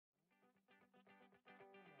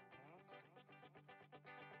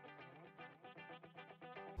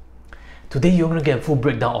Today you're going to get a full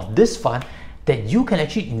breakdown of this fund that you can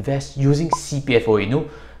actually invest using CPFOA.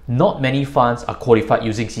 Not many funds are qualified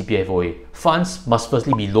using CPFOA. Funds must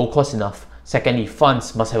firstly be low cost enough. Secondly,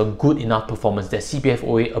 funds must have a good enough performance that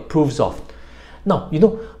CPFOA approves of. Now,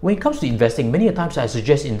 when it comes to investing, many a times I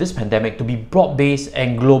suggest in this pandemic to be broad-based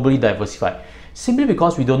and globally diversified, simply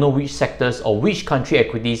because we don't know which sectors or which country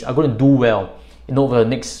equities are going to do well over the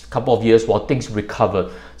next couple of years while things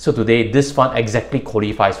recover. So today, this fund exactly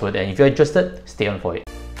qualifies for it, and if you're interested, stay on for it.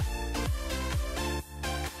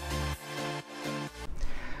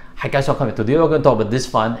 Hi guys, welcome. Today we're going to talk about this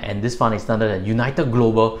fund, and this fund is none other than United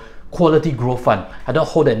Global Quality Growth Fund. I don't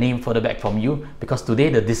hold that name further back from you because today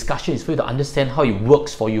the discussion is for you to understand how it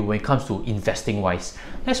works for you when it comes to investing wise.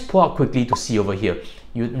 Let's pull out quickly to see over here.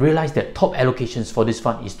 You realize that top allocations for this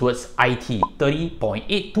fund is towards IT,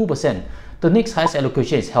 30.82%. The next highest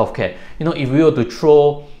allocation is healthcare. If we were to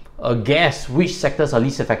throw a guess which sectors are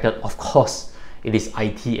least affected, of course it is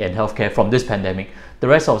IT and healthcare from this pandemic. The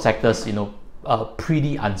rest of sectors, are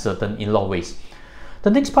pretty uncertain in a lot of ways. The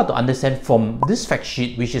next part to understand from this fact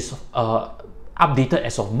sheet, which is updated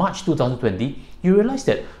as of March 2020, you realize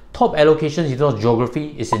that top allocations in terms of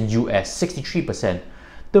geography is in US, 63%.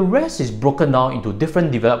 The rest is broken down into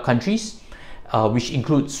different developed countries, which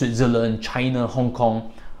include Switzerland, China, Hong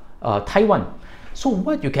Kong, Taiwan. So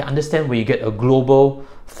what you can understand when you get a global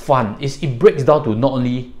fund is it breaks down to not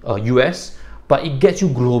only US, but it gets you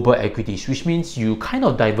global equities, which means you kind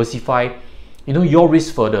of diversify your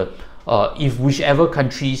risk further. If whichever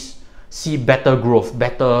countries see better growth,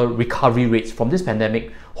 better recovery rates from this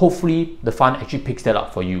pandemic, hopefully the fund actually picks that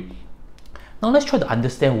up for you. Now let's try to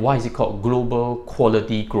understand why is it called Global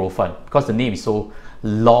Quality Growth Fund, because the name is so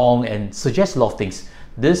long and suggests a lot of things.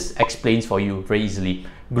 This explains for you very easily.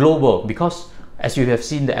 Global, because as you have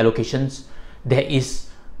seen the allocations, there is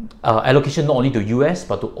allocation not only to US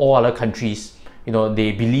but to all other countries.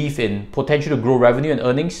 They believe in potential to grow revenue and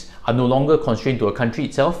earnings are no longer constrained to a country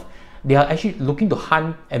itself. They are actually looking to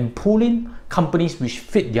hunt and pull in companies which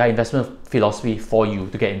fit their investment philosophy for you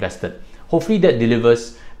to get invested. Hopefully that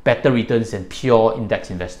delivers better returns than pure index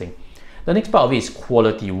investing. The next part of it is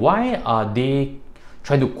quality. Why are they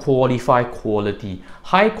trying to qualify quality?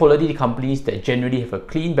 High quality companies that generally have a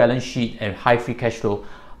clean balance sheet and high free cash flow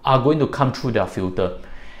are going to come through their filter.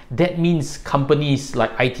 That means companies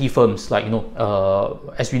like IT firms, like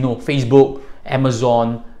as we know, Facebook,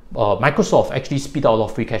 Amazon, Microsoft actually spit out a lot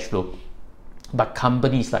of free cash flow. But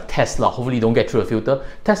companies like Tesla hopefully don't get through a filter.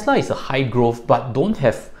 Tesla is a high growth but don't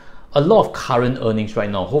have a lot of current earnings right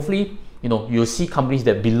now. Hopefully, you'll see companies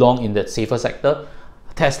that belong in that safer sector.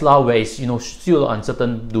 Tesla, where it's still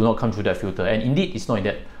uncertain, do not come through that filter. And indeed, it's not in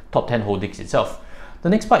that top 10 holdings itself. The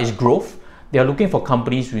next part is growth. They are looking for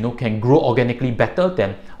companies who can grow organically better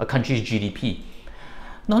than a country's GDP.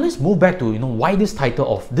 Now let's move back to why this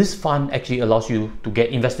title of this fund actually allows you to get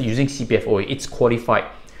invested using CPFOA. It's qualified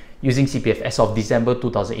using CPF as of December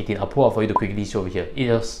 2018. I'll pull out for you to quickly see over here. It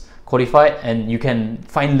is qualified, and you can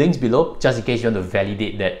find links below just in case you want to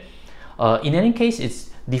validate that. In any case,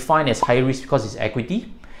 it's defined as high risk because it's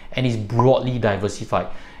equity and it's broadly diversified.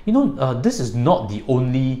 This is not the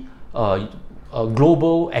only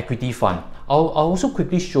global equity fund. I'll also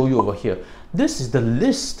quickly show you over here. This is the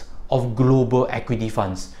list of global equity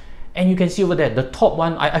funds, and you can see over there the top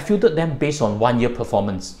one. I filtered them based on 1 year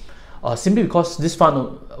performance, simply because this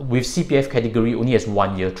fund with CPF category only has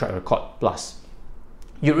 1 year track record plus.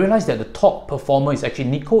 You realize that the top performer is actually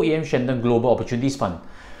Nikko AM Shenton Global Opportunities Fund,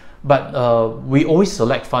 but we always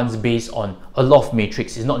select funds based on a lot of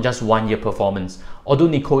metrics. It's not just 1 year performance. Although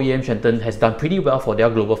Nikko AM Shenton has done pretty well for their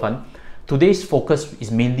global fund, today's focus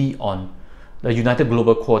is mainly on the United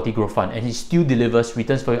Global Quality Growth Fund, and it still delivers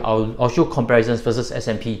returns for you. I'll show comparisons versus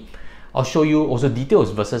S&P. I'll show you also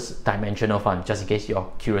details versus dimensional fund, just in case you're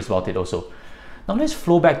curious about it also. Now let's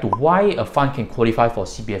flow back to why a fund can qualify for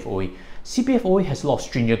CPFOA. CPFOA has a lot of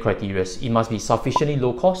stringent criteria. It must be sufficiently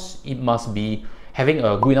low cost, it must be having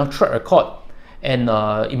a good enough track record, and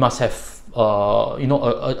it must have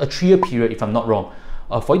a 3-year period, if I'm not wrong,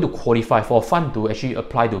 for you to qualify, for a fund to actually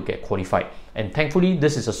apply to get qualified. And thankfully,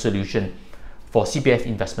 this is a solution for CPF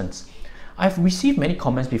investments. I've received many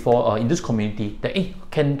comments before in this community that, hey,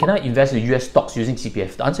 can I invest in US stocks using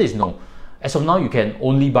CPF? The answer is no. As of now, you can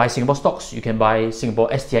only buy Singapore stocks, you can buy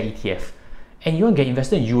Singapore STI ETF. And you want to get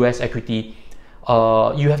invested in US equity,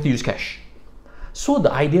 you have to use cash. So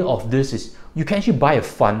the idea of this is you can actually buy a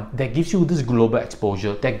fund that gives you this global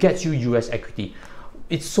exposure, that gets you US equity.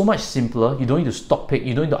 It's so much simpler. You don't need to stock pick,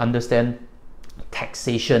 you don't need to understand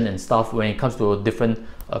taxation and stuff when it comes to a different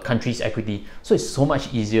country's equity. So it's so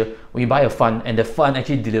much easier when you buy a fund and the fund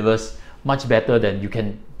actually delivers much better than you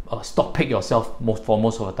can stock pick yourself for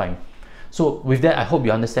most of the time. So with that, I hope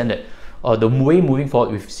you understand that the way moving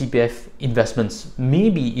forward with CPF investments may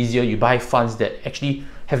be easier. You buy funds that actually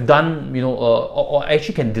have done, or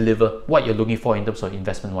actually can deliver what you're looking for in terms of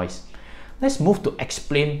investment wise. Let's move to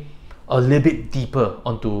explain a little bit deeper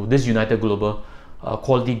onto this United Global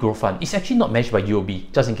Quality Growth Fund. It's actually not managed by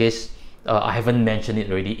UOB, just in case I haven't mentioned it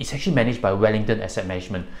already. It's actually managed by Wellington Asset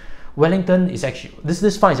Management. Wellington is actually,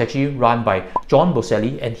 this fund is actually run by John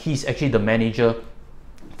Boselli, and he's actually the manager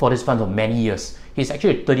for this fund for many years. He's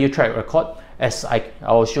actually a 30-year track record, as I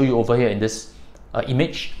will show you over here in this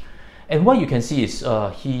image. And what you can see is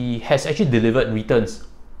he has actually delivered returns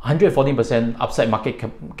 114% upside market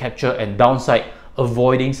capture and downside,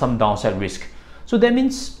 avoiding some downside risk. So that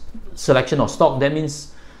means selection of stock, that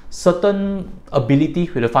means certain ability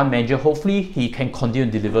with the fund manager. Hopefully he can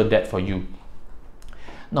continue to deliver that for you.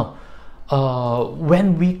 Now,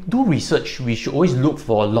 when we do research, we should always look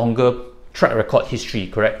for a longer track record history,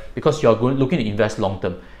 correct? Because you're looking to invest long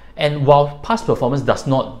term. And while past performance does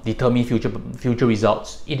not determine future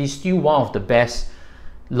results, it is still one of the best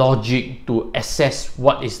logic to assess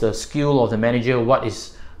what is the skill of the manager, what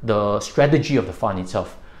is the strategy of the fund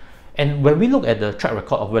itself. And when we look at the track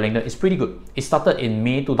record of Wellington, it's pretty good. It started in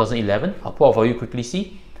May 2011. I'll pull out for you quickly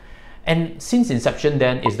see. And since inception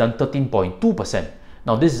then, it's done 13.2%.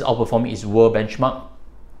 Now this is outperforming its world benchmark.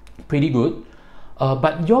 Pretty good.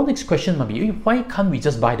 But your next question might be, why can't we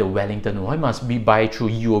just buy the Wellington? Why must we buy through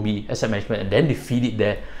UOB Asset Management and then they feed it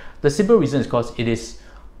there? The simple reason is because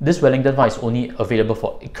this Wellington fund is only available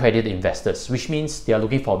for accredited investors, which means they are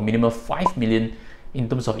looking for a minimum 5 million in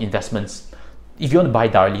terms of investments if you want to buy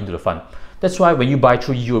directly into the fund. That's why when you buy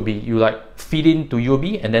through UOB, you feed into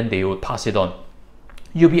UOB and then they will pass it on.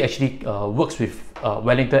 UOB actually works with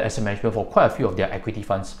Wellington Asset Management for quite a few of their equity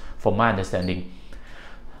funds, from my understanding.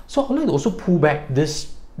 So I'd like to also pull back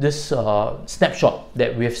this snapshot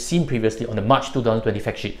that we have seen previously on the March 2020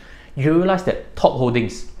 fact sheet. You realize that top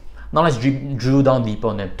holdings, now let's drill down deeper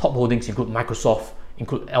on them. Top holdings include Microsoft,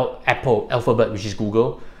 include Apple, Alphabet, which is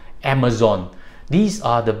Google, Amazon. These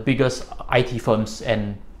are the biggest IT firms,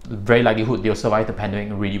 and very likelihood they'll survive the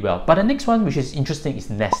pandemic really well. But the next one, which is interesting, is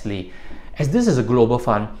Nestle. As this is a global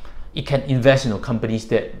fund, it can invest in companies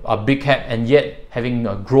that are big cap and yet having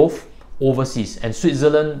growth overseas. And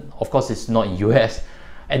Switzerland, of course, is not in US,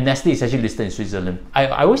 and Nestle is actually listed in Switzerland. I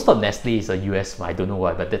always thought Nestle is a US, I don't know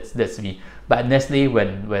why, but that's me. But Nestle,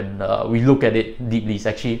 when we look at it deeply, it's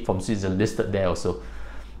actually from Switzerland, listed there also.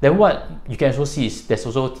 Then what you can also see is there's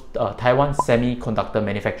also Taiwan Semiconductor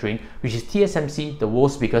Manufacturing, which is TSMC, the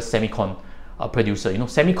world's biggest semicon producer.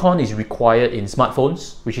 Semicon is required in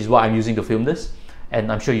smartphones, which is what I'm using to film this,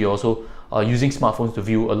 and I'm sure you're also using smartphones to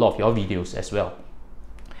view a lot of your videos as well.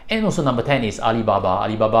 And also number 10 is Alibaba.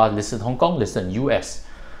 Alibaba listed in Hong Kong, listed in US.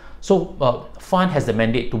 So fund has the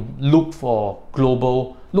mandate to look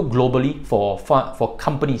globally for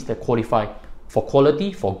companies that qualify for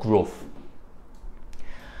quality, for growth.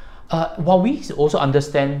 While we also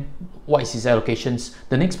understand what is its allocations,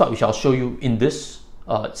 the next part which I'll show you in this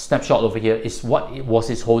snapshot over here is what it was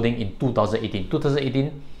its holding in 2018.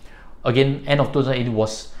 2018, again, end of 2018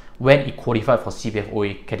 was when it qualified for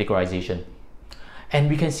CPFOA categorization. And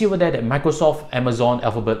we can see over there that Microsoft, Amazon,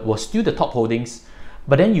 Alphabet was still the top holdings,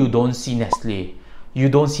 but then you don't see Nestle, you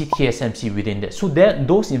don't see TSMC within that. So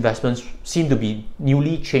those investments seem to be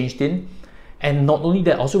newly changed in. And not only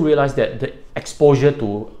that, also realize that the exposure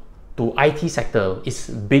to IT sector is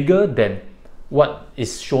bigger than what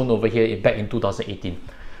is shown over here back in 2018.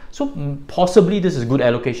 So possibly this is good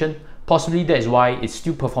allocation. Possibly that is why it's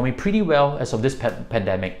still performing pretty well as of this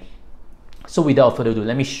pandemic. So without further ado,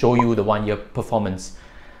 let me show you the 1 year performance.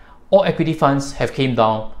 All equity funds have came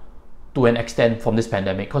down to an extent from this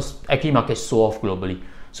pandemic because equity markets sold off globally.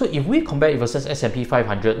 So if we compare it versus S&P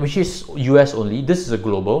 500, which is US only, this is a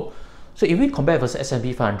global. So if we compare versus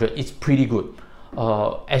S&P 500, it's pretty good.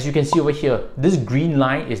 As you can see over here, this green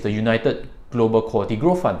line is the United Global Quality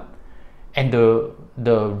Growth Fund, and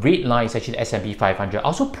the red line is actually the S&P 500. I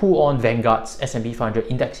also pull on Vanguard's S&P 500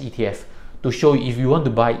 Index ETF to show you if you want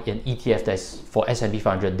to buy an ETF that's for S&P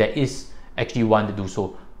 500, there is actually one to do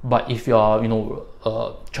so. But if you are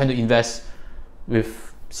trying to invest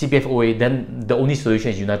with CPFOA, then the only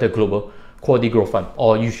solution is United Global Quality Growth Fund,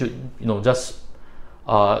 or you should just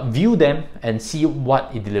view them and see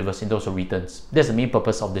what it delivers in terms of returns. That's the main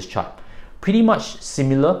purpose of this chart. Pretty much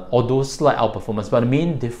similar, although slight outperformance, but the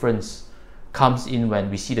main difference comes in when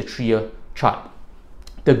we see the 3-year chart.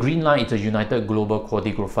 The green line is the United Global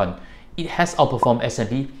Quality Growth Fund. It has outperformed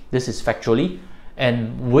S&P, this is factually,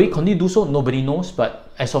 and will it continue to do so? Nobody knows,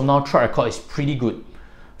 but as of now, track record is pretty good.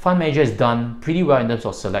 fund manager has done pretty well in terms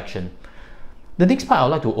of selection. The next part I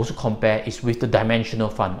would like to also compare is with the dimensional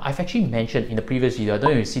fund. I've actually mentioned in the previous video, I don't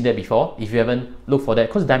know if you've seen that before, if you haven't, look for that,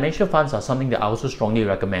 because dimensional funds are something that I also strongly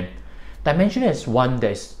recommend. Dimensional is one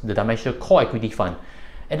that is the dimensional core equity fund.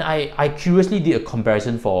 And I curiously did a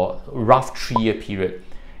comparison for a rough 3-year period.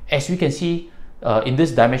 As we can see, in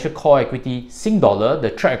this dimensional core equity Sing dollar, the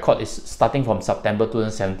track record is starting from September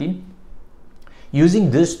 2017.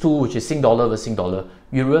 Using this tool, which is Sing dollar versus Sing dollar,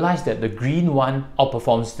 you realize that the green one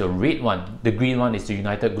outperforms the red one. The green one is the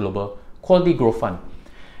United Global Quality Growth Fund.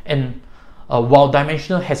 And while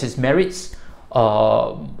dimensional has its merits,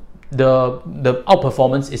 the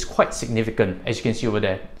outperformance is quite significant, as you can see over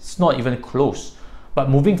there. It's not even close. But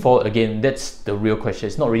moving forward, again, that's the real question.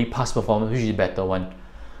 It's not really past performance, which is the better one.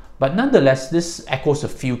 But nonetheless, this echoes a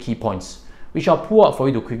few key points, which I'll pull out for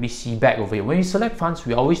you to quickly see back over here. When we select funds,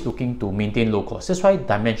 we're always looking to maintain low cost. That's why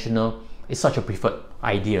dimensional is such a preferred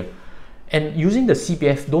idea. And using the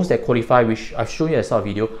CPF, those that qualify, which I've shown you at the start of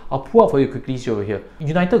the video, I'll pull out for you quickly, see over here.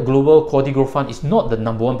 United Global Quality Growth Fund is not the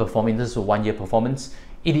 #1 performer in terms of 1-year performance.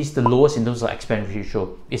 It is the lowest in terms of expense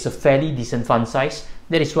ratio. It's a fairly decent fund size.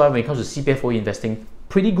 That is why when it comes to CPFOA investing,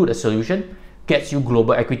 pretty good a solution, gets you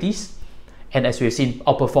global equities, and as we've seen,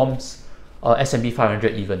 outperforms S&P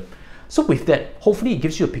 500 even. So with that, hopefully it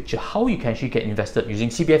gives you a picture how you can actually get invested using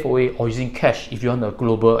CPFOA or using cash if you want a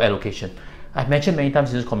global allocation. I've mentioned many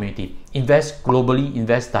times in this community, invest globally,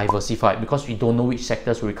 invest diversified, because we don't know which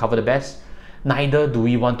sectors will recover the best. Neither do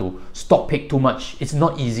we want to stock pick too much. It's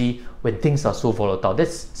not easy when things are so volatile.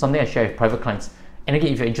 That's something I share with private clients. And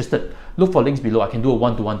again, if you're interested, look for links below. I can do a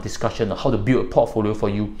one-to-one discussion on how to build a portfolio for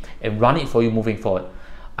you and run it for you moving forward.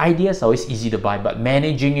 Ideas are always easy to buy, but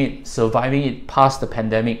managing it, surviving it past the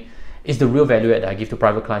pandemic is the real value add that I give to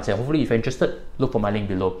private clients. And hopefully if you're interested, look for my link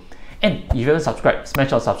below. And if you haven't subscribed, smash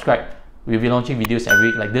that subscribe. We'll be launching videos every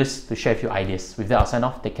week like this to share a few ideas. With that, I'll sign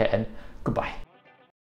off. Take care and goodbye.